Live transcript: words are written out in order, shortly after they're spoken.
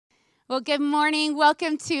Well, good morning.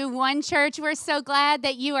 Welcome to One Church. We're so glad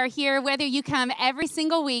that you are here, whether you come every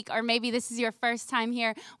single week or maybe this is your first time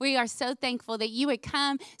here. We are so thankful that you would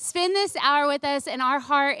come, spend this hour with us, and our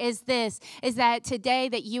heart is that today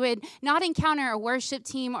that you would not encounter a worship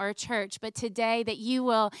team or a church, but today that you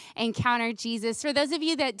will encounter Jesus. For those of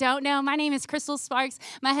you that don't know, my name is Crystal Sparks.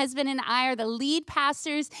 My husband and I are the lead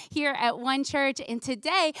pastors here at One Church, and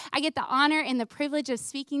today I get the honor and the privilege of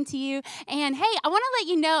speaking to you. And hey, I want to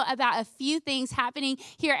let you know about a few things happening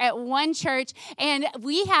here at One Church, and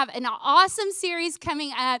we have an awesome series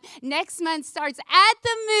coming up. Next month starts At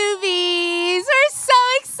the Movies. We're so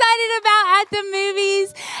excited about At the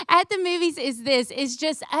Movies. At the Movies is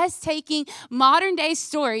just us taking modern day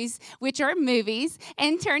stories, which are movies,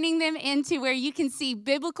 and turning them into where you can see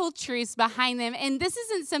biblical truths behind them. And this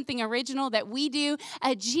isn't something original that we do.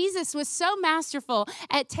 Jesus was so masterful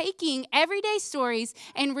at taking everyday stories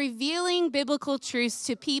and revealing biblical truths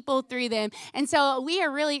to people through them. And so we are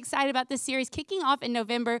really excited about this series kicking off in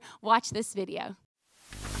November. Watch this video.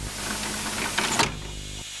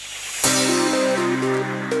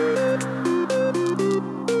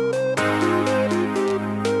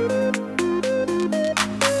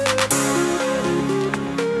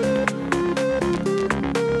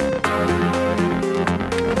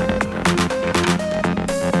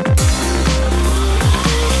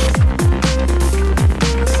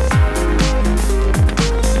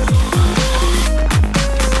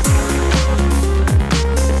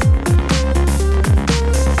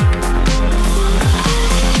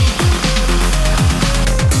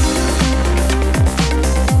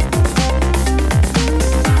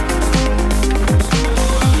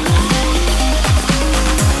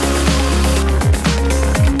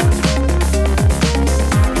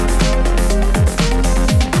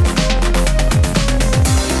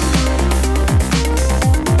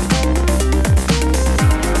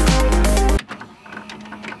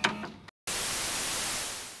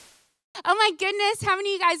 Oh my goodness, how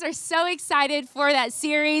many of you guys are so excited for that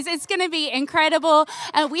series? It's going to be incredible.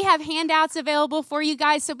 We have handouts available for you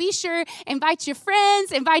guys, so be sure, invite your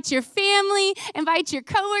friends, invite your family, invite your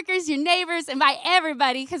coworkers, your neighbors, invite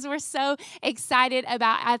everybody, because we're so excited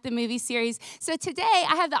about At the Movie series. So today,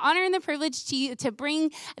 I have the honor and the privilege to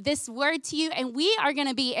bring this word to you, and we are going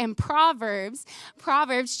to be in Proverbs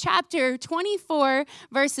chapter 24,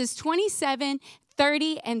 verses 27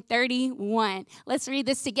 30 and 31. Let's read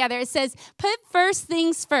this together. It says, "Put first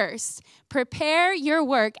things first. Prepare your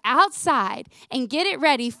work outside and get it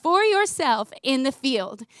ready for yourself in the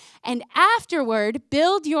field. And afterward,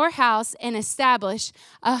 build your house and establish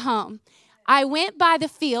a home. I went by the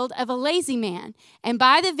field of a lazy man and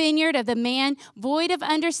by the vineyard of the man void of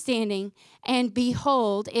understanding, and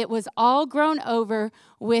behold, it was all grown over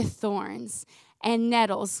with thorns, and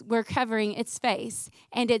nettles were covering its face,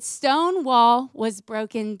 and its stone wall was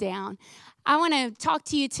broken down." I want to talk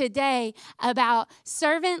to you today about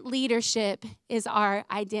servant leadership is our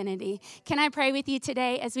identity. Can I pray with you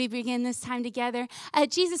today as we begin this time together?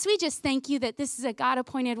 Jesus, we just thank you that this is a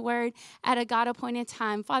God-appointed word at a God-appointed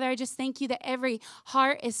time. Father, I just thank you that every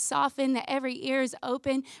heart is softened, that every ear is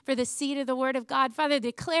open for the seed of the word of God. Father,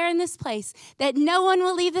 declare in this place that no one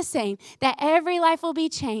will leave the same, that every life will be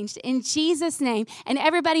changed in Jesus' name. And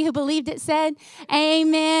everybody who believed it said,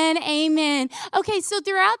 amen, amen. Okay, so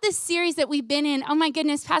throughout this series that we've been in, oh my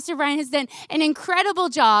goodness, Pastor Brian has done an incredible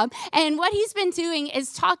job. And what he's been doing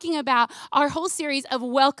is talking about our whole series of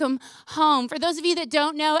Welcome Home. For those of you that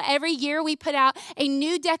don't know, every year we put out a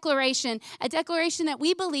new declaration, a declaration that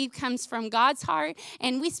we believe comes from God's heart.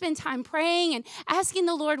 And we spend time praying and asking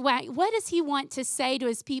the Lord, what does he want to say to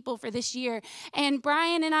his people for this year? And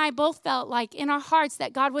Brian and I both felt like in our hearts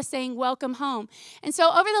that God was saying, welcome home. And so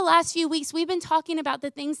over the last few weeks, we've been talking about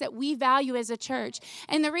the things that we value as a church.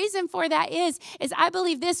 And the reason for that is I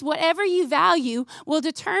believe this: whatever you value will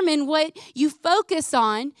determine what you focus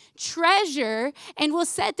on, treasure, and will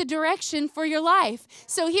set the direction for your life.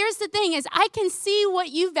 So here's the thing is I can see what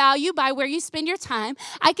you value by where you spend your time.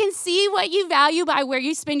 I can see what you value by where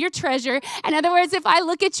you spend your treasure. In other words, if I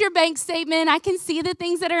look at your bank statement, I can see the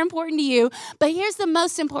things that are important to you. But here's the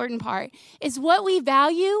most important part is what we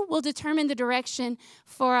value will determine the direction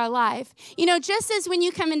for our life. You know, just as when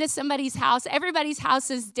you come into somebody's house, everybody's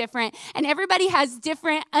house is different. and everybody has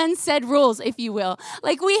different unsaid rules, if you will.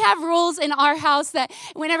 Like we have rules in our house that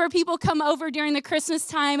whenever people come over during the Christmas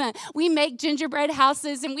time, we make gingerbread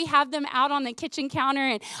houses and we have them out on the kitchen counter,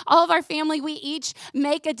 and all of our family, we each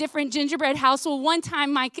make a different gingerbread house. Well, one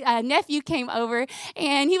time my nephew came over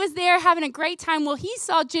and he was there having a great time. Well, he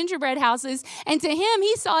saw gingerbread houses, and to him,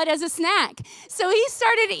 he saw it as a snack. So he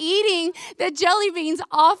started eating the jelly beans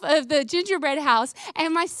off of the gingerbread house,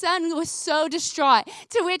 and my son was so distraught,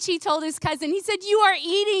 to which he told his cousin, he said, "You are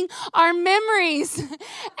eating our memories."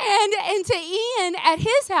 And to Ian, at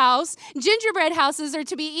his house, gingerbread houses are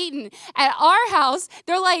to be eaten. At our house,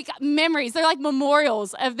 they're like memories. They're like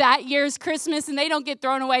memorials of that year's Christmas, and they don't get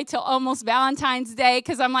thrown away till almost Valentine's Day,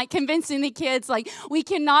 because I'm like convincing the kids, like, we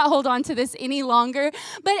cannot hold on to this any longer.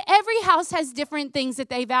 But every house has different things that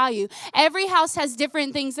they value. Every house has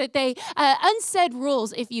different things that they, unsaid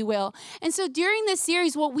rules, if you will. And so during this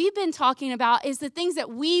series, what we've been talking about is the things that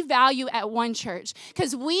we value at One Church,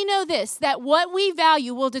 because we know this, that what we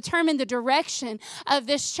value will determine the direction of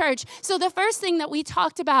this church. So the first thing that we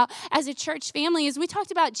talked about as a church family is we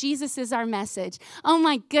talked about Jesus is our message. Oh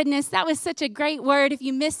my goodness, that was such a great word. If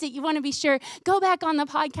you missed it, you want to be sure, go back on the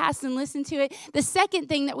podcast and listen to it. The second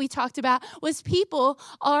thing that we talked about was people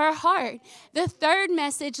are our heart. The third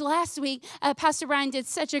message last week, Pastor Brian did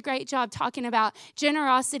such a great job talking about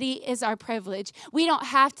generosity is our privilege. We don't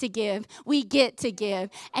have to give, we get to give.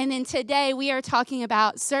 And then today we are talking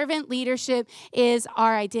about servant leadership is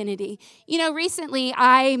our identity. You know, recently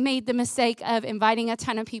I made the mistake of inviting a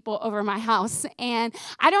ton of people over my house. And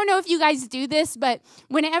I don't know if you guys do this, but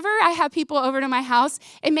whenever I have people over to my house,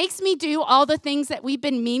 it makes me do all the things that we've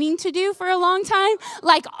been meaning to do for a long time,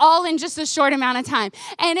 like all in just a short amount of time.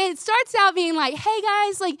 And it starts out being like, hey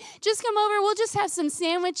guys, like just come over, we'll just have some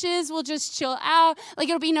sandwiches, we'll just chill out, like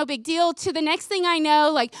it'll be no big deal, to the next thing I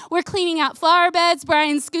know, like we're cleaning out flower beds,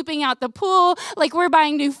 Brian's scooping out the pool, like we're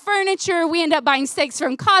buying new furniture, we end up buying steaks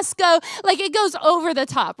from Costco, like it goes over the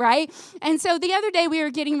top, right? And so the other day we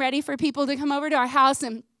were getting ready for people to come over to our house,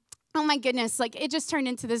 and oh my goodness, like it just turned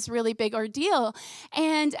into this really big ordeal.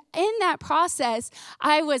 And in that process,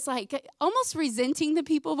 I was like almost resenting the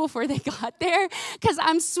people before they got there, because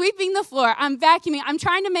I'm sweeping the floor, I'm vacuuming, I'm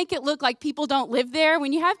trying to make it look like people don't live there.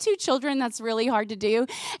 When you have two children, that's really hard to do.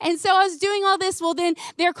 And so I was doing all this. Well, then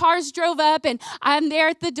their cars drove up and I'm there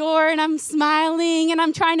at the door and I'm smiling and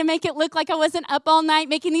I'm trying to make it look like I wasn't up all night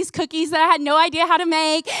making these cookies that I had no idea how to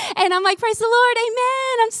make. And I'm like, praise the Lord,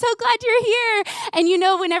 amen. I'm so glad you're here. And you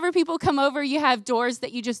know, whenever people come over, you have doors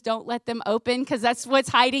that you just don't let them open, because that's what's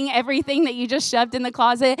hiding everything that you just shoved in the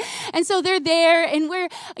closet. And so they're there and we're,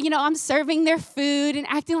 you know, I'm serving their food and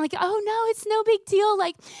acting like, oh no, it's no big deal.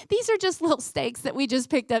 Like these are just little steaks that we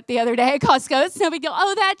just picked up the other day at Costco. It's no big deal.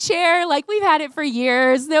 Oh, that chair, like we've had it for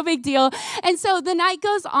years, no big deal. And so the night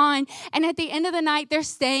goes on, and at the end of the night, they're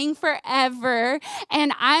staying forever,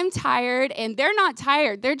 and I'm tired and they're not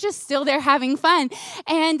tired. They're just still there having fun.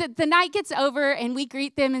 And the night gets over and we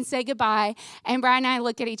greet them and say goodbye, and Brian and I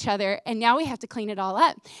look at each other, and now we have to clean it all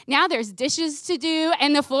up. Now there's dishes to do,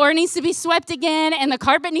 and the floor needs to be swept again, and the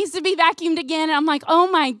carpet needs to be vacuumed again, and I'm like,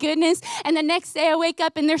 oh my goodness. And the next day I wake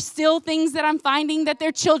up and there's still things that I'm finding that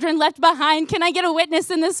their children left behind. Can I get a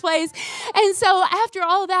witness in this place? And so after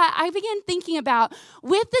all that, I began thinking about,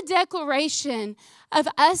 with the declaration of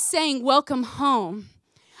us saying welcome home,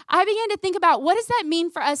 I began to think about, what does that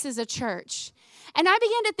mean for us as a church? And I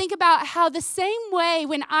began to think about how the same way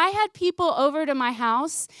when I had people over to my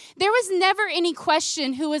house, there was never any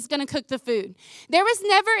question who was going to cook the food. There was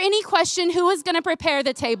never any question who was going to prepare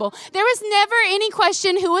the table. There was never any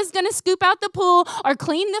question who was going to scoop out the pool or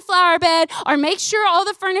clean the flower bed or make sure all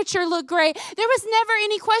the furniture looked great. There was never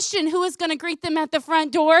any question who was going to greet them at the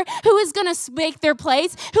front door, who was going to make their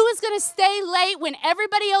plates, who was going to stay late when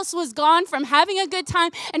everybody else was gone from having a good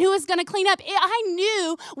time, and who was going to clean up. I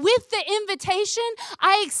knew with the invitation,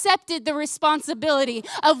 I accepted the responsibility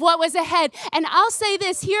of what was ahead. And I'll say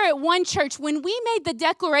this, here at One Church, when we made the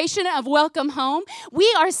declaration of welcome home,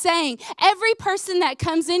 we are saying, every person that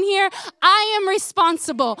comes in here, I am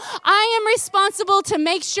responsible. I am responsible to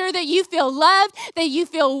make sure that you feel loved, that you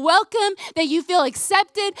feel welcome, that you feel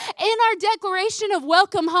accepted. In our declaration of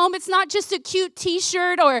welcome home, it's not just a cute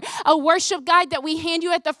t-shirt or a worship guide that we hand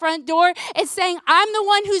you at the front door. It's saying, I'm the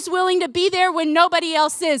one who's willing to be there when nobody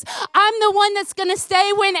else is. I'm the one that's going to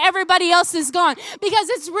stay when everybody else is gone, because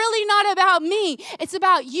it's really not about me. It's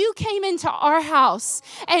about you came into our house,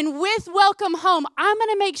 and with welcome home, I'm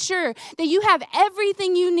going to make sure that you have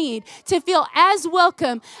everything you need to feel as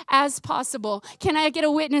welcome as possible. Can I get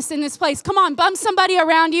a witness in this place? Come on, bump somebody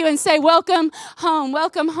around you and say, welcome home,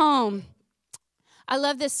 welcome home. I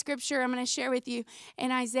love this scripture I'm going to share with you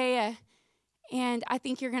in Isaiah, and I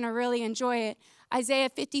think you're going to really enjoy it. Isaiah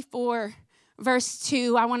 54, verse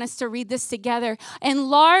 2. I want us to read this together.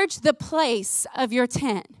 Enlarge the place of your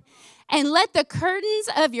tent, and let the curtains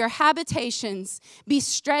of your habitations be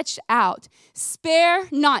stretched out. Spare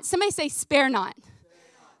not. Somebody say, spare not.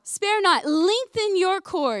 Spare not. Lengthen your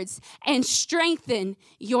cords and strengthen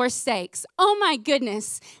your stakes. Oh my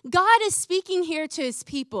goodness. God is speaking here to his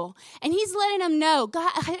people, and he's letting them know,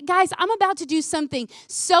 guys, I'm about to do something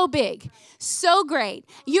so big, so great.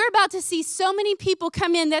 You're about to see so many people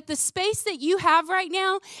come in that the space that you have right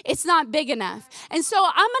now, it's not big enough. And so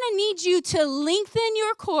I'm going to need you to lengthen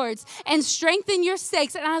your cords and strengthen your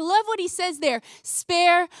stakes. And I love what he says there,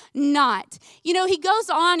 spare not. You know, he goes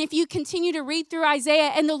on, if you continue to read through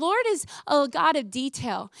Isaiah, and the Lord is a God of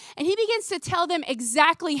detail. And he begins to tell them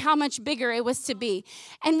exactly how much bigger it was to be.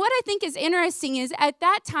 And what I think is interesting is at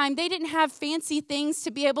that time, they didn't have fancy things to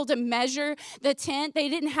be able to measure the tent. They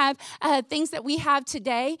didn't have things that we have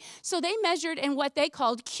today. So they measured in what they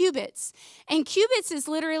called cubits. And cubits is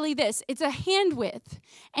literally this. It's a hand width.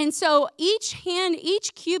 And so each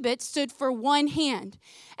cubit stood for one hand.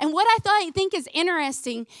 And what I think is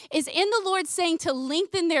interesting is in the Lord saying to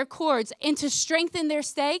lengthen their cords and to strengthen their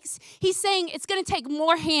stakes, he's saying it's going to take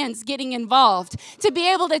more hands getting involved to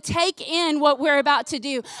be able to take in what we're about to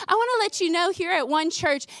do. I want to let you know here at One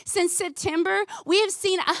Church, since September, we have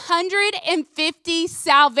seen 150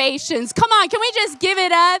 salvations. Come on, can we just give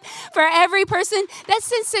it up for every person? That's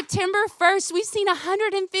since September 1st. We've seen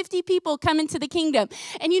 150 people come into the kingdom.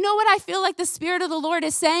 And you know what I feel like the Spirit of the Lord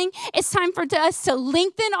is saying? It's time for us to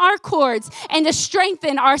lengthen our cords and to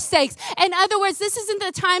strengthen our stakes. In other words, this isn't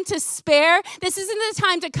the time to spare. This isn't the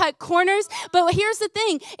time to cut corners. But here's the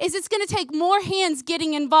thing, is it's going to take more hands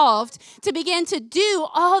getting involved to begin to do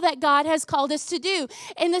all that God has called us to do.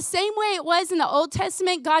 In the same way it was in the Old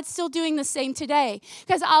Testament, God's still doing the same today.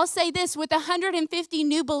 Because I'll say this, with 150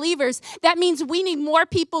 new believers, that means we need more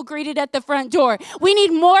people greeted at the front door. We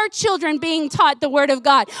need more children being taught the Word of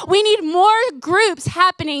God. We need more groups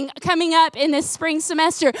happening coming up in this spring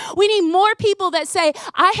semester. We need more people that say,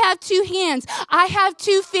 I have 2 hands. I have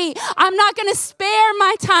 2 feet. I'm not going to spare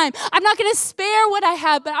my time. I'm not going to spare what I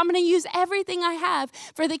have, but I'm going to use everything I have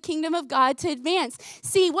for the kingdom of God to advance.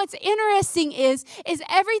 See, what's interesting is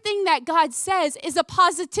everything that God says is a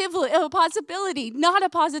possibility, not a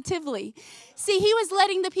positively. See, he was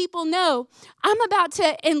letting the people know, I'm about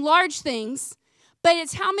to enlarge things, but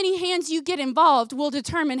it's how many hands you get involved will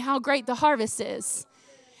determine how great the harvest is.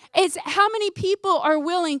 It's how many people are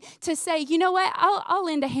willing to say, you know what, I'll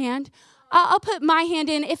lend a hand. I'll put my hand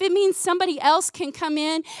in. If it means somebody else can come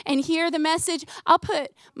in and hear the message, I'll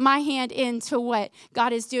put my hand into what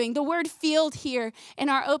God is doing. The word field here in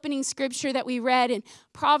our opening scripture that we read in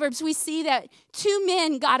Proverbs, we see that 2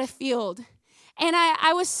 men got a field. And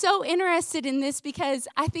I was so interested in this because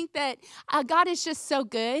I think that God is just so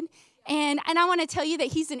good. And I want to tell you that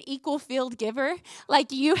he's an equal field giver.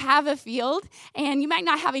 Like you have a field, and you might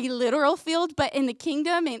not have a literal field, but in the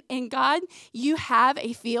kingdom and in God, you have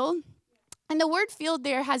a field. And the word field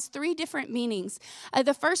there has 3 different meanings.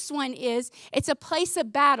 The first one is it's a place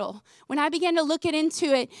of battle. When I began to look into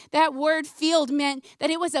it, that word field meant that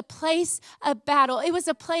it was a place of battle. It was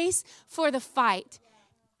a place for the fight.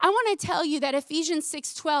 I want to tell you that Ephesians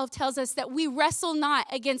 6:12 tells us that we wrestle not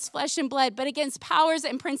against flesh and blood, but against powers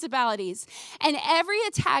and principalities. And every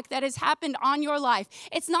attack that has happened on your life,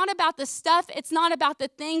 it's not about the stuff, it's not about the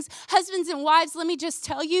things. Husbands and wives, let me just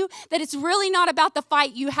tell you that it's really not about the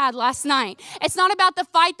fight you had last night. It's not about the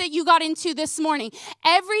fight that you got into this morning.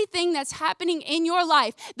 Everything that's happening in your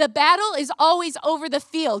life, the battle is always over the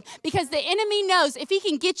field, because the enemy knows if he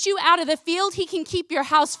can get you out of the field, he can keep your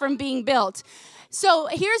house from being built. So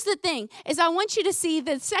here's the thing, is I want you to see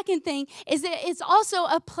the second thing is that it's also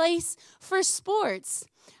a place for sports,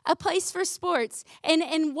 a place for sports.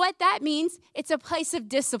 And what that means, it's a place of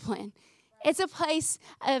discipline. It's a place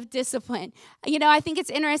of discipline. You know, I think it's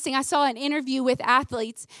interesting. I saw an interview with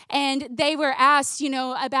athletes, and they were asked, you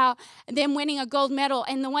know, about them winning a gold medal.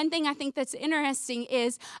 And the one thing I think that's interesting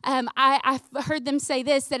is I've heard them say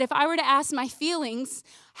this, that if I were to ask my feelings,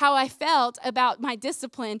 how I felt about my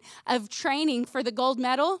discipline of training for the gold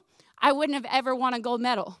medal, I wouldn't have ever won a gold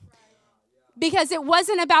medal. Because it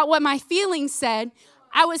wasn't about what my feelings said.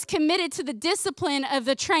 I was committed to the discipline of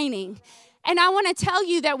the training. And I want to tell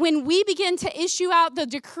you that when we begin to issue out the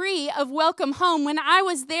decree of welcome home, when I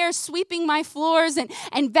was there sweeping my floors and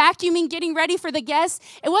vacuuming, getting ready for the guests,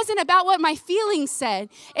 it wasn't about what my feelings said.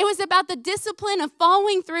 It was about the discipline of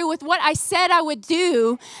following through with what I said I would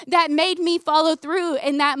do that made me follow through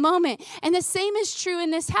in that moment. And the same is true in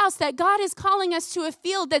this house, that God is calling us to a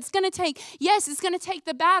field that's going to take, yes, it's going to take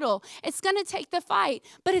the battle. It's going to take the fight.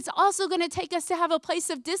 But it's also going to take us to have a place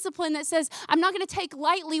of discipline that says, I'm not going to take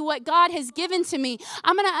lightly what God has given to me.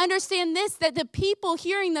 I'm going to understand this, that the people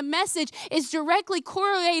hearing the message is directly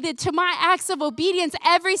correlated to my acts of obedience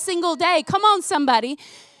every single day. Come on, somebody.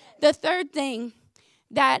 The third thing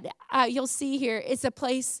that you'll see here is a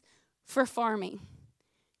place for farming.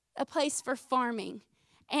 A place for farming.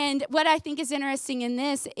 And what I think is interesting in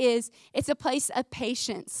this is it's a place of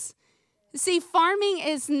patience. See, farming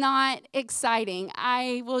is not exciting.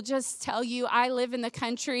 I will just tell you, I live in the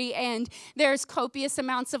country and there's copious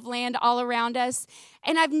amounts of land all around us.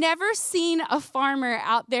 And I've never seen a farmer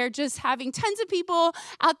out there just having tons of people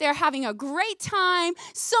out there having a great time,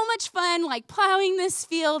 so much fun, like plowing this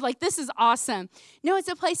field, like this is awesome. No, it's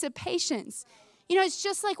a place of patience. You know, it's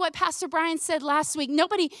just like what Pastor Brian said last week.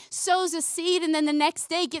 Nobody sows a seed and then the next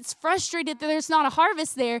day gets frustrated that there's not a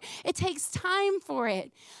harvest there. It takes time for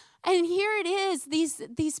it. And here it is,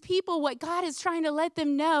 these people, what God is trying to let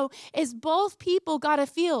them know is both people got a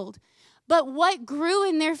field. But what grew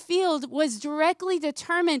in their field was directly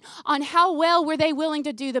determined on how well were they willing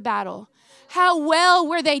to do the battle. How well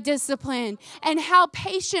were they disciplined? And how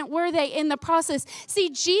patient were they in the process?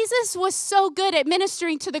 See, Jesus was so good at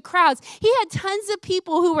ministering to the crowds. He had tons of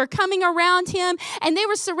people who were coming around him, and they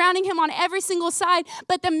were surrounding him on every single side.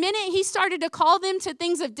 But the minute he started to call them to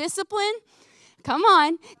things of discipline, come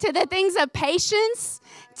on, to the things of patience,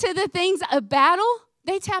 to the things of battle,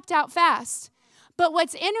 they tapped out fast. But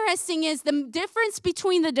what's interesting is the difference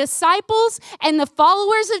between the disciples and the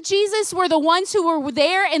followers of Jesus were the ones who were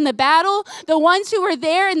there in the battle, the ones who were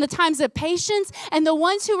there in the times of patience, and the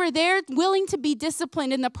ones who were there willing to be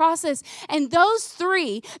disciplined in the process. And those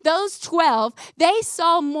 12, they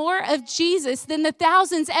saw more of Jesus than the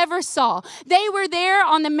thousands ever saw. They were there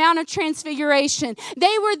on the Mount of Transfiguration.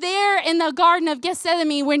 They were there in the Garden of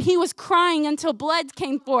Gethsemane when he was crying until blood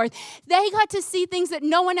came forth. They got to see things that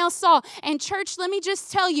no one else saw. And church, let me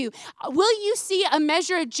just tell you, will you see a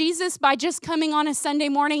measure of Jesus by just coming on a Sunday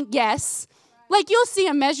morning? Yes. Like you'll see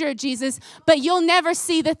a measure of Jesus, but you'll never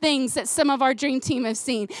see the things that some of our dream team have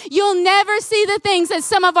seen. You'll never see the things that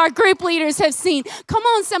some of our group leaders have seen. Come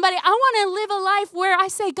on, somebody. I want to live a life where I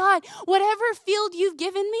say, God, whatever field you've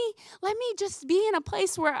given me, let me just be in a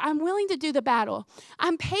place where I'm willing to do the battle.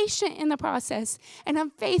 I'm patient in the process, and I'm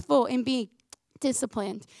faithful in being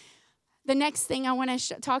disciplined. The next thing I want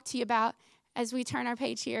to talk to you about as we turn our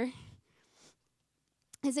page here,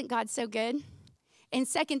 isn't God so good? In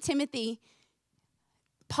 2 Timothy,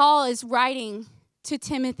 Paul is writing to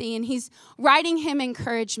Timothy, and he's writing him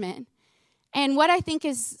encouragement. And what I think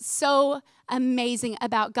is so amazing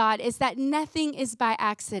about God is that nothing is by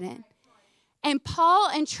accident. And Paul,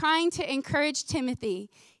 in trying to encourage Timothy,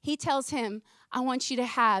 he tells him, I want you to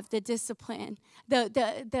have the discipline,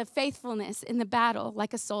 the faithfulness in the battle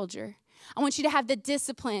like a soldier. I want you to have the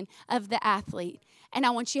discipline of the athlete, and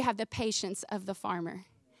I want you to have the patience of the farmer.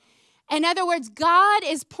 In other words, God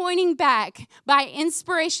is pointing back by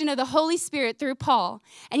inspiration of the Holy Spirit through Paul.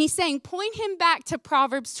 And he's saying, point him back to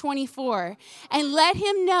Proverbs 24 and let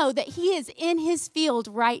him know that he is in his field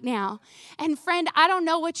right now. And friend, I don't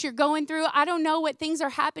know what you're going through. I don't know what things are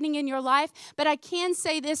happening in your life, but I can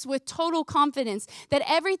say this with total confidence that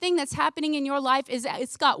everything that's happening in your life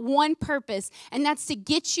it's got one purpose, and that's to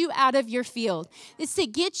get you out of your field. It's to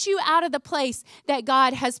get you out of the place that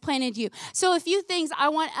God has planted you. So a few things I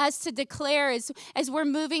want us to declare as we're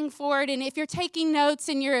moving forward. And if you're taking notes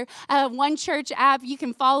in your One Church app, you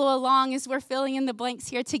can follow along as we're filling in the blanks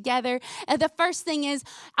here together. The first thing is,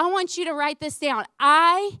 I want you to write this down.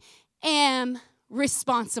 I am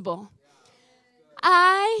responsible.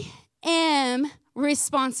 I am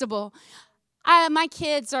responsible. My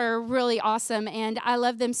kids are really awesome, and I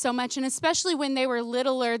love them so much. And especially when they were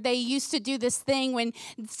littler, they used to do this thing when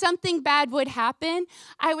something bad would happen.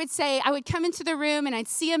 I would come into the room and I'd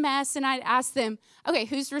see a mess and I'd ask them, okay,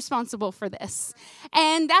 who's responsible for this?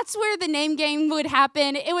 And that's where the name game would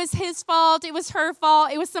happen. It was his fault. It was her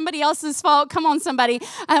fault. It was somebody else's fault. Come on, somebody.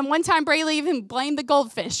 One time, Braylee even blamed the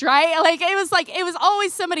goldfish, right? It was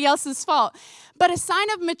always somebody else's fault. But a sign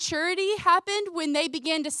of maturity happened when they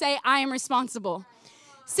began to say, I am responsible.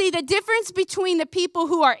 See, the difference between the people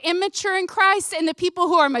who are immature in Christ and the people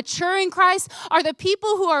who are mature in Christ are the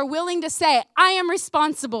people who are willing to say, I am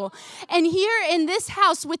responsible. And here in this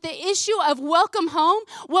house with the issue of welcome home,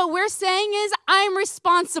 what we're saying is, I am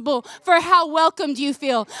responsible for how welcomed you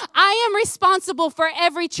feel. I am responsible for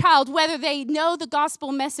every child, whether they know the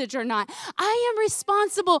gospel message or not. I am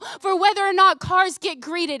responsible for whether or not cars get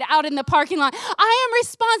greeted out in the parking lot. I am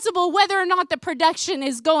responsible whether or not the production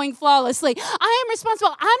is going flawlessly. I am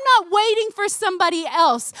responsible. I'm not waiting for somebody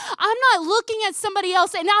else. I'm not looking at somebody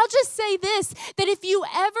else. And I'll just say this, that if you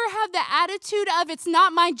ever have the attitude of it's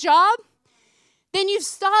not my job, then you've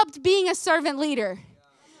stopped being a servant leader.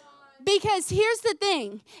 Because here's the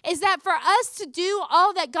thing, is that for us to do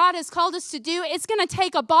all that God has called us to do, it's going to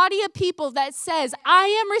take a body of people that says, I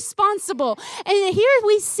am responsible. And here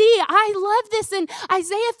we see, I love this in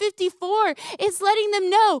Isaiah 54, it's letting them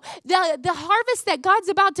know the harvest that God's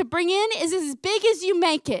about to bring in is as big as you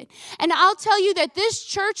make it. And I'll tell you that this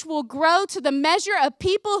church will grow to the measure of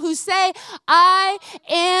people who say, I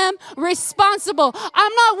am responsible.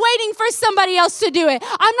 I'm not waiting for somebody else to do it.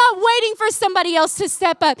 I'm not waiting for somebody else to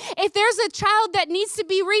step up. If there's a child that needs to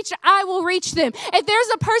be reached, I will reach them. If there's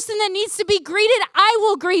a person that needs to be greeted, I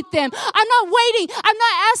will greet them. I'm not waiting. I'm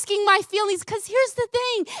not asking my feelings, because here's the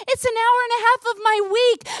thing. It's an hour and a half of my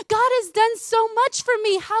week. God has done so much for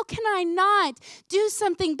me. How can I not do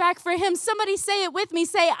something back for him? Somebody say it with me.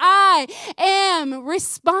 Say, I am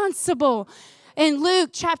responsible. In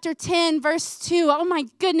Luke chapter 10, verse 2, oh my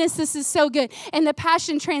goodness, this is so good. In the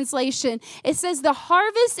Passion Translation, it says, the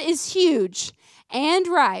harvest is huge and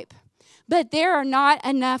ripe, but there are not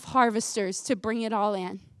enough harvesters to bring it all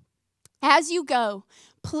in. As you go,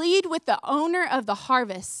 plead with the owner of the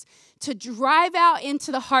harvest to drive out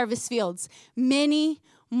into the harvest fields many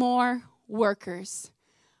more workers.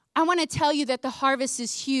 I want to tell you that the harvest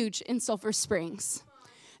is huge in Sulphur Springs.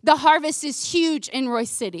 The harvest is huge in Royce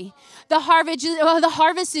City. The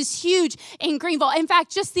harvest is huge in Greenville. In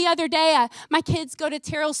fact, just the other day, my kids go to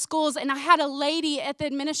Terrell Schools, and I had a lady at the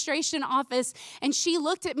administration office, and she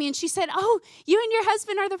looked at me, and she said, oh, you and your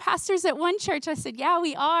husband are the pastors at one church. I said, yeah,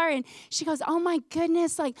 we are. And she goes, oh, my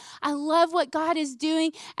goodness, like, I love what God is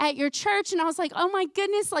doing at your church. And I was like, oh, my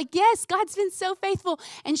goodness, like, yes, God's been so faithful.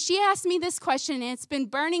 And she asked me this question, and it's been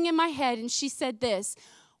burning in my head, and she said this,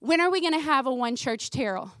 when are we going to have a one church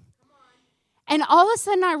Terrell? And all of a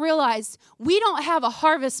sudden I realized we don't have a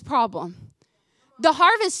harvest problem. The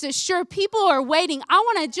harvest is sure. People are waiting. I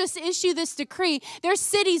want to just issue this decree. There's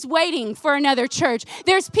cities waiting for another church.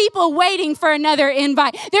 There's people waiting for another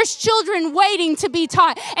invite. There's children waiting to be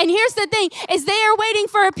taught. And here's the thing, is they are waiting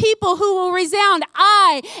for a people who will resound,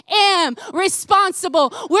 I am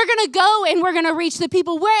responsible. We're going to go and we're going to reach the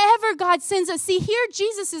people wherever God sends us. See, here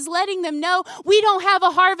Jesus is letting them know we don't have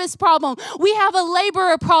a harvest problem. We have a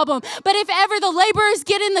laborer problem. But if ever the laborers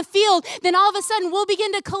get in the field, then all of a sudden we'll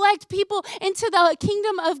begin to collect people into the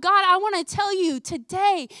kingdom of God. I want to tell you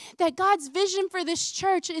today that God's vision for this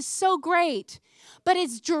church is so great, but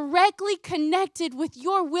it's directly connected with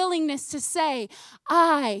your willingness to say,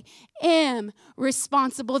 I am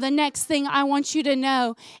responsible. The next thing I want you to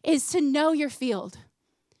know is to know your field.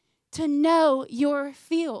 To know your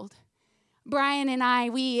field. Brian and I,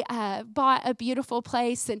 we bought a beautiful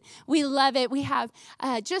place, and we love it. We have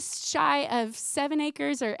just shy of 7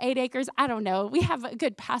 acres or 8 acres. I don't know. We have a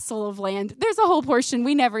good parcel of land. There's a whole portion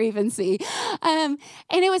we never even see. And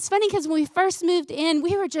it was funny because when we first moved in,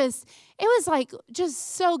 we were just, it was like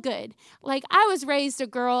just so good. Like, I was raised a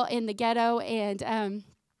girl in the ghetto, and I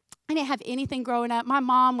didn't have anything growing up. My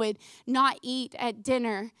mom would not eat at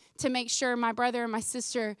dinner to make sure my brother and my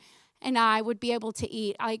sister and I would be able to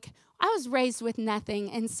eat. Like, I was raised with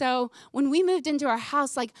nothing. And so when we moved into our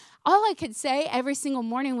house, like, all I could say every single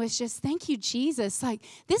morning was just, thank you, Jesus. Like,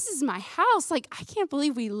 this is my house. Like, I can't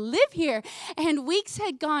believe we live here. And weeks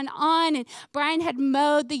had gone on, and Brian had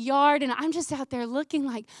mowed the yard, and I'm just out there looking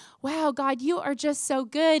like, wow, God, you are just so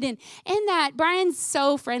good. And in that, Brian's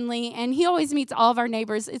so friendly, and he always meets all of our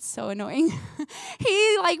neighbors. It's so annoying.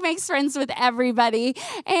 He, like, makes friends with everybody.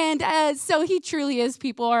 And so he truly is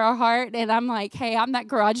people are our heart. And I'm like, hey, I'm that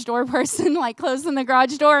garage door person, like, closing the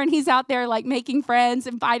garage door, and he's out there, like, making friends,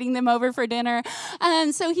 inviting them over for dinner.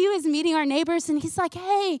 So he was meeting our neighbors, and he's like,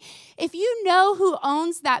 hey, if you know who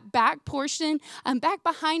owns that back portion, back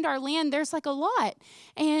behind our land, there's like a lot.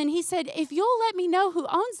 And he said, if you'll let me know who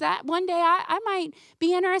owns that, one day I might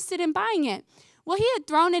be interested in buying it. Well, he had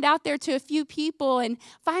thrown it out there to a few people, and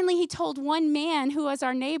finally he told one man who was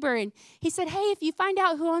our neighbor, and he said, hey, if you find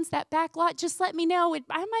out who owns that back lot, just let me know.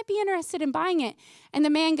 I might be interested in buying it. And the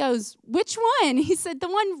man goes, which one? He said, the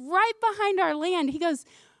one right behind our land. He goes,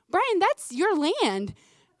 Brian, that's your land.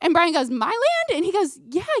 And Brian goes, my land? And he goes,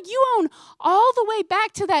 yeah, you own all the way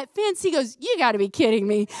back to that fence. He goes, you got to be kidding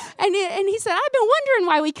me. And he said, I've been wondering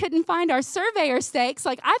why we couldn't find our surveyor stakes.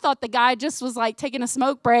 Like, I thought the guy just was like taking a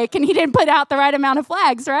smoke break and he didn't put out the right amount of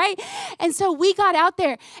flags, right? And so we got out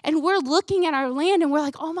there and we're looking at our land and we're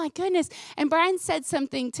like, oh my goodness. And Brian said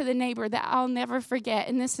something to the neighbor that I'll never forget.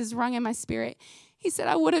 And this is rung in my spirit. He said,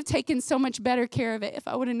 I would have taken so much better care of it if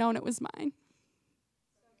I would have known it was mine.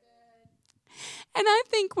 And I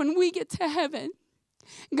think when we get to heaven,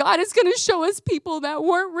 God is going to show us people that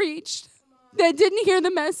weren't reached, that didn't hear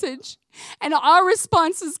the message. And our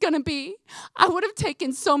response is going to be, I would have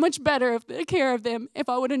taken so much better care of them if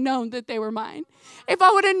I would have known that they were mine. If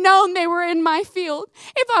I would have known they were in my field.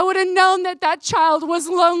 If I would have known that that child was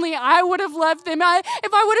lonely, I would have loved them.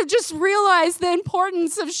 If I would have just realized the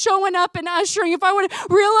importance of showing up and ushering, if I would have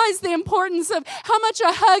realized the importance of how much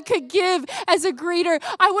a hug could give as a greeter,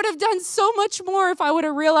 I would have done so much more if I would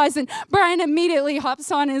have realized. And Brian immediately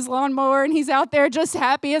hops on his lawnmower and he's out there just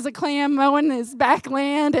happy as a clam mowing his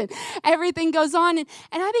backland and everything goes on. And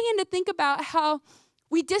I began to think about how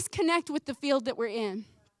we disconnect with the field that we're in.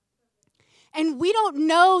 And we don't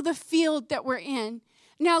know the field that we're in.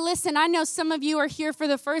 Now, listen, I know some of you are here for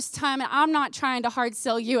the first time, and I'm not trying to hard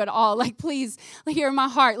sell you at all. Like, please hear my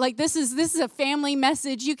heart. Like, this is a family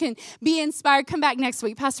message. You can be inspired. Come back next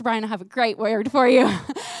week. Pastor Brian will have a great word for you.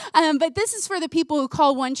 But this is for the people who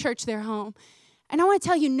call one church their home. And I want to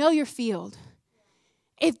tell you, know your field.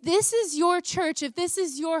 If this is your church, if this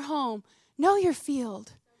is your home, know your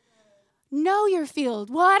field. Know your field.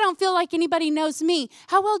 Well, I don't feel like anybody knows me.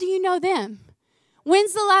 How well do you know them?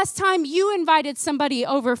 When's the last time you invited somebody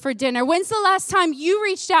over for dinner? When's the last time you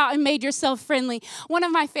reached out and made yourself friendly? One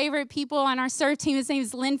of my favorite people on our serve team, his name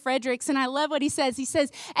is Lynn Fredericks, and I love what he says. He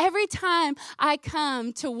says, every time I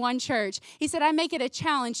come to one church, he said, I make it a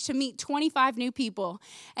challenge to meet 25 new people.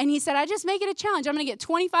 And he said, I just make it a challenge. I'm going to get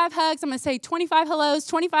 25 hugs. I'm going to say 25 hellos,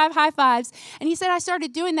 25 high fives. And he said, I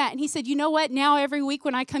started doing that. And he said, you know what? Now every week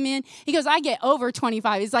when I come in, he goes, I get over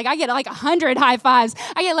 25. He's like, I get like 100 high fives.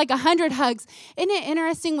 I get like 100 hugs. Isn't it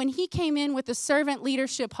interesting when he came in with a servant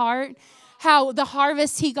leadership heart, how the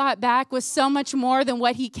harvest he got back was so much more than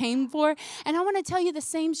what he came for? And I want to tell you the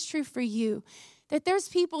same's true for you, that there's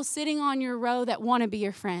people sitting on your row that want to be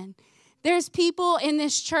your friend. There's people in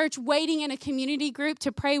this church waiting in a community group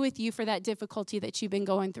to pray with you for that difficulty that you've been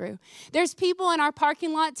going through. There's people in our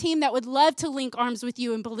parking lot team that would love to link arms with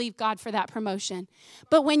you and believe God for that promotion.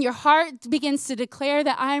 But when your heart begins to declare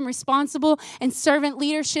that I am responsible and servant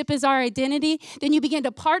leadership is our identity, then you begin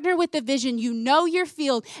to partner with the vision. You know your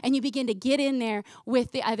field, and you begin to get in there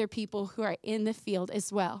with the other people who are in the field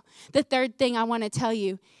as well. The third thing I want to tell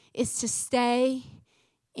you is to stay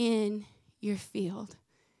in your field.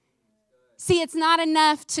 See, it's not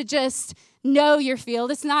enough to just know your field.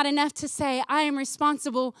 It's not enough to say, I am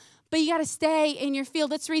responsible, but you got to stay in your field.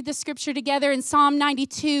 Let's read the scripture together in Psalm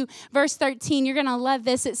 92, verse 13. You're going to love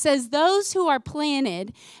this. It says, those who are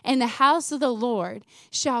planted in the house of the Lord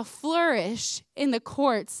shall flourish in the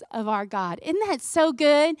courts of our God. Isn't that so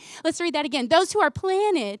good? Let's read that again. Those who are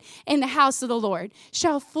planted in the house of the Lord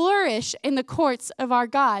shall flourish in the courts of our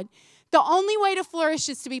God. The only way to flourish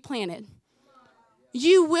is to be planted.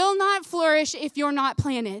 You will not flourish if you're not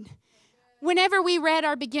planted. Whenever we read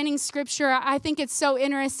our beginning scripture, I think it's so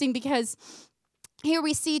interesting because here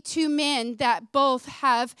we see two men that both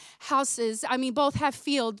have houses. Both have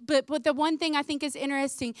field. But the one thing I think is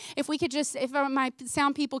interesting, if my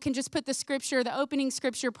sound people can just put the scripture, the opening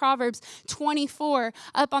scripture, Proverbs 24,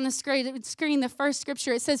 up on the screen, the first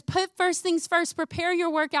scripture. It says, put first things first, prepare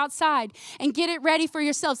your work outside and get it ready for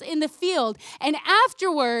yourselves in the field. And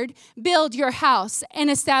afterward, build your house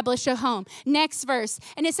and establish a home. Next verse.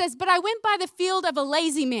 And it says, but I went by the field of a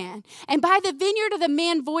lazy man and by the vineyard of the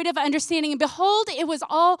man void of understanding. And behold, it was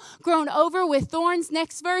all grown over with thorns,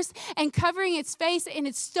 next verse, and covering its face, and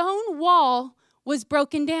its stone wall was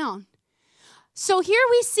broken down. So here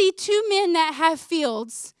we see two men that have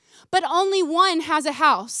fields, but only one has a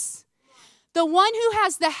house. The one who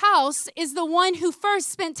has the house is the one who first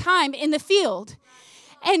spent time in the field.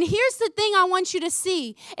 And here's the thing I want you to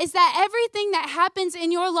see, is that everything that happens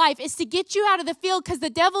in your life is to get you out of the field, because the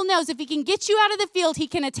devil knows if he can get you out of the field, he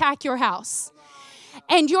can attack your house.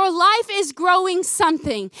 And your life is growing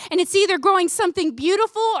something. And it's either growing something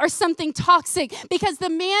beautiful or something toxic. Because the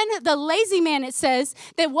lazy man, it says,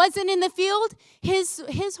 that wasn't in the field,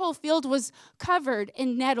 his whole field was covered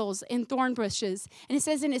in nettles and thorn bushes. And it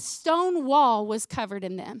says, and his stone wall was covered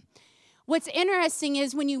in them. What's interesting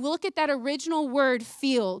is when you look at that original word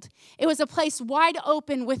field, it was a place wide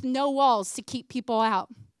open with no walls to keep people out.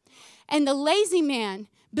 And the lazy man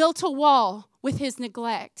built a wall with his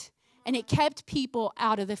neglect, and it kept people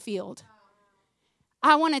out of the field.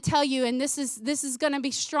 I want to tell you, and this is going to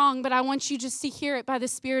be strong, but I want you just to hear it by the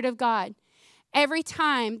Spirit of God. Every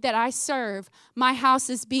time that I serve, my house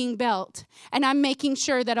is being built, and I'm making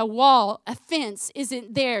sure that a wall, a fence,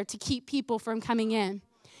 isn't there to keep people from coming in.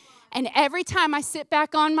 And every time I sit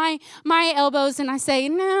back on my elbows and I say,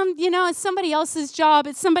 no, it's somebody else's job,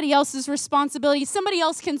 it's somebody else's responsibility, somebody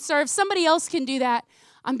else can serve, somebody else can do that,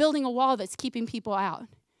 I'm building a wall that's keeping people out.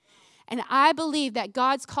 And I believe that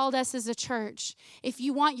God's called us as a church. If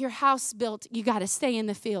you want your house built, you got to stay in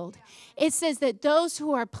the field. It says that those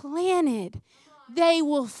who are planted, they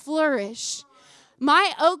will flourish.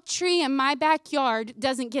 My oak tree in my backyard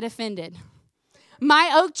doesn't get offended.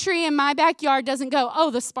 My oak tree in my backyard doesn't go,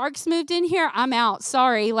 oh, the Sparks moved in here, I'm out,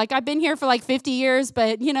 sorry. Like, I've been here for like 50 years,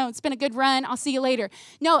 but, it's been a good run, I'll see you later.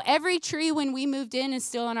 No, every tree when we moved in is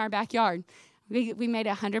still in our backyard. We made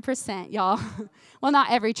 100%, y'all. Well,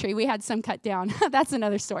 not every tree. We had some cut down. That's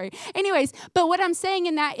another story. Anyways, but what I'm saying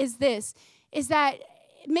in that is this, is that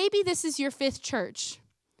maybe this is your 5th church.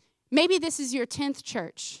 Maybe this is your 10th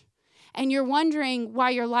church, and you're wondering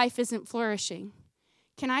why your life isn't flourishing.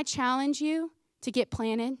 Can I challenge you to get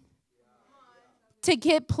planted? To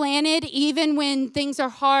get planted even when things are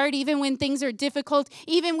hard, even when things are difficult,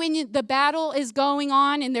 even when the battle is going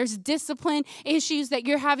on and there's discipline issues that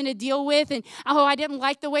you're having to deal with. And, I didn't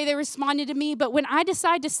like the way they responded to me. But when I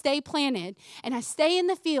decide to stay planted and I stay in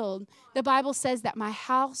the field, the Bible says that my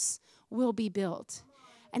house will be built.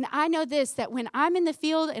 And I know this, that when I'm in the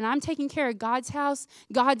field and I'm taking care of God's house,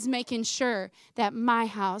 God's making sure that my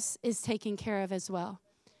house is taken care of as well.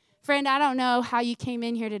 Friend, I don't know how you came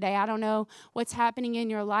in here today. I don't know what's happening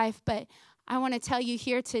in your life, but I want to tell you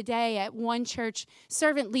here today at One Church,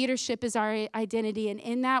 servant leadership is our identity. And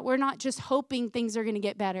in that, we're not just hoping things are going to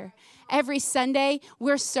get better. Every Sunday,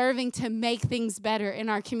 we're serving to make things better in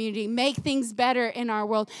our community, make things better in our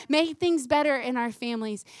world, make things better in our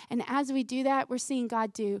families. And as we do that, we're seeing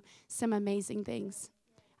God do some amazing things.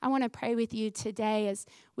 I want to pray with you today as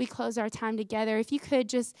we close our time together. If you could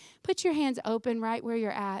just put your hands open right where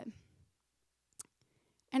you're at.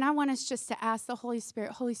 And I want us just to ask the Holy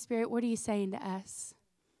Spirit, what are you saying to us?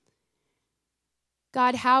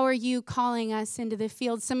 God, how are you calling us into the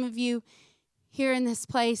field? Some of you here in this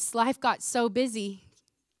place, life got so busy.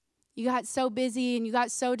 You got so busy and you got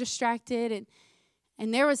so distracted.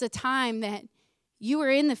 And there was a time that you were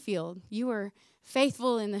in the field. You were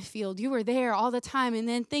faithful in the field. You were there all the time. And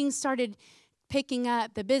then things started picking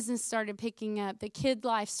up. The business started picking up. The kid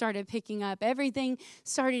life started picking up. Everything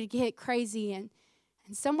started to get crazy. And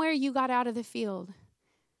somewhere you got out of the field.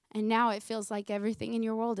 And now it feels like everything in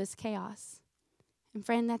your world is chaos. And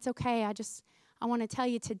friend, that's okay. I want to tell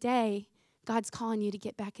you today, God's calling you to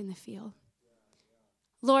get back in the field.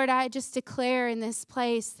 Lord, I just declare in this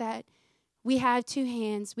place that we have 2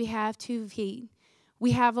 hands. We have 2 feet.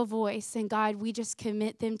 We have a voice, and God, we just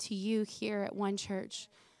commit them to you here at One Church.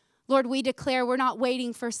 Lord, we declare we're not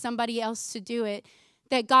waiting for somebody else to do it.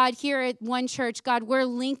 That God, here at One Church, God, we're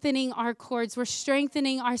lengthening our cords. We're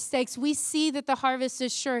strengthening our stakes. We see that the harvest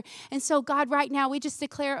is sure. And so, God, right now, we just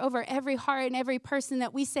declare over every heart and every person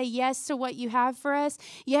that we say yes to what you have for us,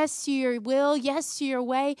 yes to your will, yes to your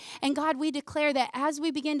way. And, God, we declare that as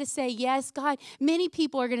we begin to say yes, God, many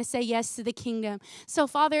people are going to say yes to the kingdom. So,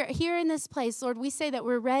 Father, here in this place, Lord, we say that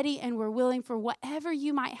we're ready and we're willing for whatever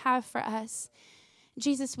you might have for us.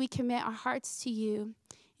 Jesus, we commit our hearts to you.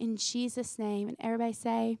 In Jesus' name. And everybody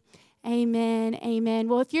say, amen, amen.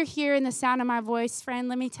 Well, if you're hearing the sound of my voice, friend,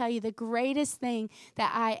 let me tell you, the greatest thing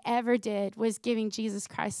that I ever did was giving Jesus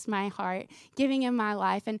Christ my heart, giving him my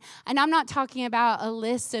life. And I'm not talking about a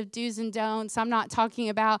list of do's and don'ts. I'm not talking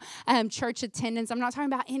about church attendance. I'm not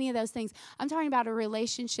talking about any of those things. I'm talking about a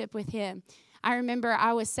relationship with him. I remember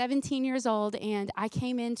I was 17 years old, and I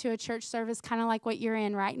came into a church service kind of like what you're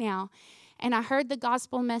in right now. And I heard the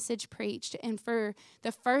gospel message preached. And for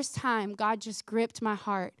the first time, God just gripped my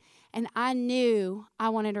heart. And I knew I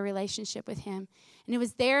wanted a relationship with him. And it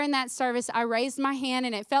was there in that service, I raised my hand,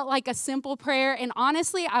 and it felt like a simple prayer. And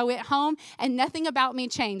honestly, I went home, and nothing about me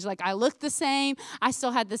changed. Like, I looked the same. I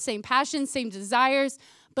still had the same passions, same desires.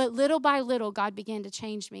 But little by little, God began to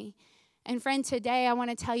change me. And friend, today, I want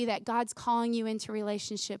to tell you that God's calling you into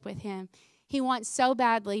relationship with him. He wants so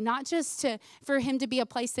badly, not just for him to be a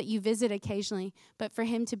place that you visit occasionally, but for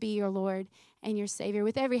him to be your Lord and your Savior.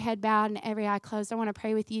 With every head bowed and every eye closed, I want to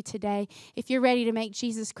pray with you today. If you're ready to make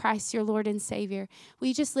Jesus Christ your Lord and Savior, will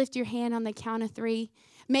you just lift your hand on the count of 3?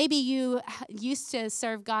 Maybe you used to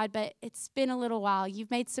serve God, but it's been a little while.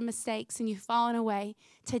 You've made some mistakes and you've fallen away.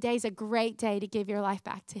 Today's a great day to give your life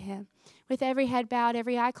back to him. With every head bowed,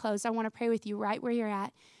 every eye closed, I want to pray with you right where you're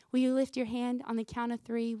at. Will you lift your hand on the count of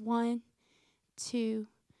 3? 1, 2,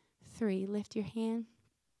 3. Lift your hand.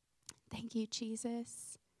 Thank you,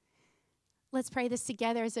 Jesus. Let's pray this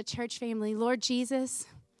together as a church family. Lord Jesus,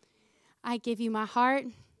 I give you my heart.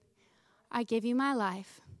 I give you my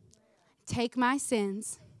life. Take my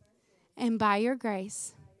sins, and by your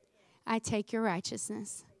grace, I take your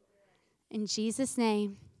righteousness. In Jesus'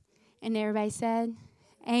 name. And everybody said,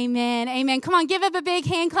 amen. Amen. Come on, give up a big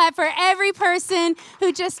hand clap for every person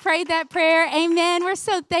who just prayed that prayer. Amen. We're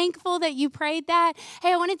so thankful that you prayed that.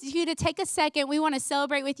 Hey, I wanted you to take a second. We want to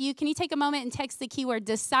celebrate with you. Can you take a moment and text the keyword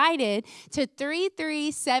decided to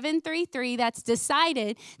 33733? That's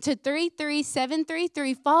decided to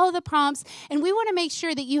 33733. Follow the prompts. And we want to make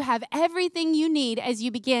sure that you have everything you need as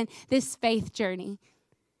you begin this faith journey.